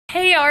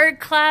Hey art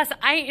class,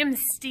 I am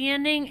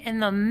standing in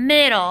the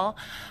middle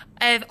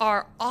of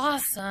our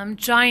awesome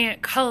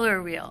giant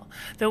color wheel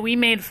that we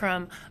made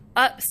from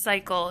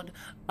upcycled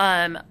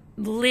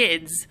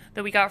lids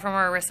that we got from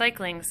our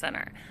recycling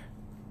center.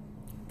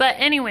 But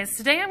anyways,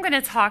 today I'm going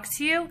to talk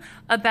to you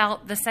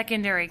about the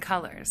secondary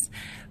colors.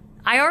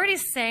 I already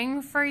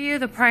sang for you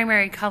the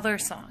primary color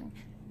song,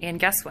 and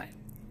guess what?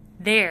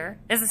 There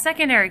is a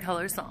secondary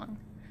color song.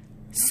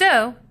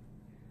 So,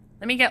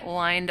 let me get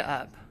lined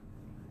up.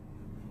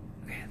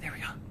 Okay, there we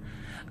go.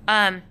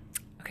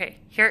 Okay,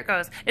 here it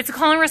goes. It's a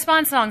call and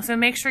response song, so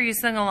make sure you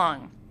sing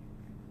along.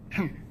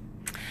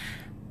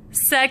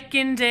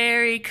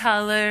 Secondary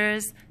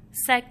colors,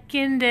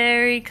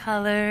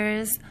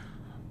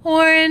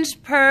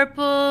 orange,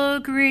 purple,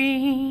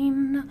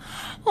 green,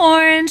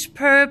 orange,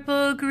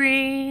 purple,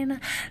 green.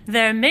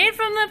 They're made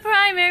from the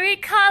primary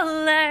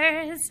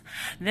colors.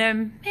 They're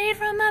made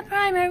from the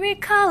primary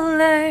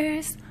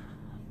colors.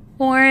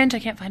 Orange, I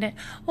can't find it.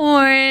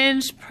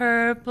 Orange,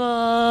 purple,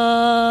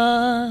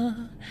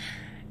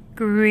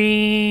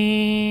 green.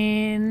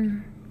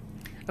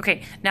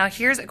 Okay, now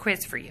here's a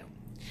quiz for you.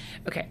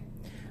 Okay,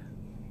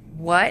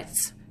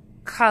 what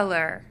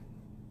color,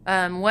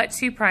 what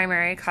two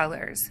primary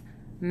colors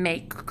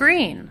make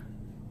green?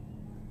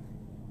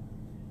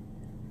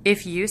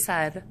 If you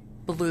said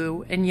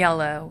blue and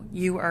yellow,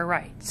 you are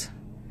right.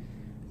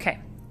 Okay,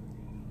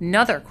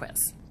 another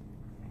quiz.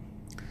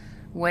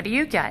 What do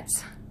you get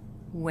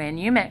when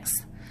you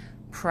mix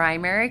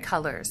primary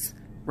colors,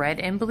 red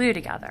and blue,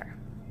 together?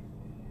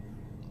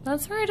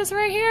 That's right, it's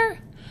right here.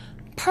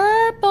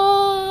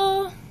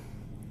 Purple.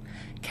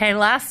 Okay,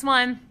 last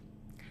one.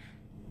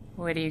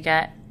 What do you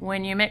get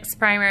when you mix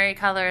primary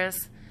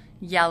colors,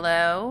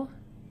 yellow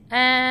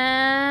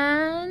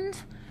and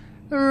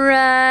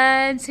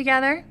red,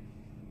 together?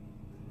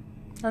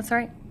 That's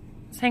right.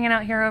 It's hanging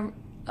out here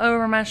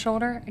over my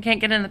shoulder. I can't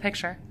get in the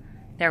picture.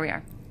 There we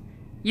are.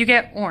 You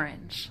get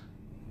orange.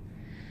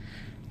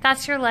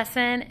 That's your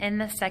lesson in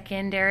the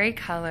secondary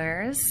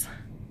colors.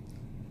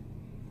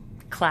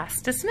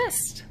 Class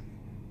dismissed.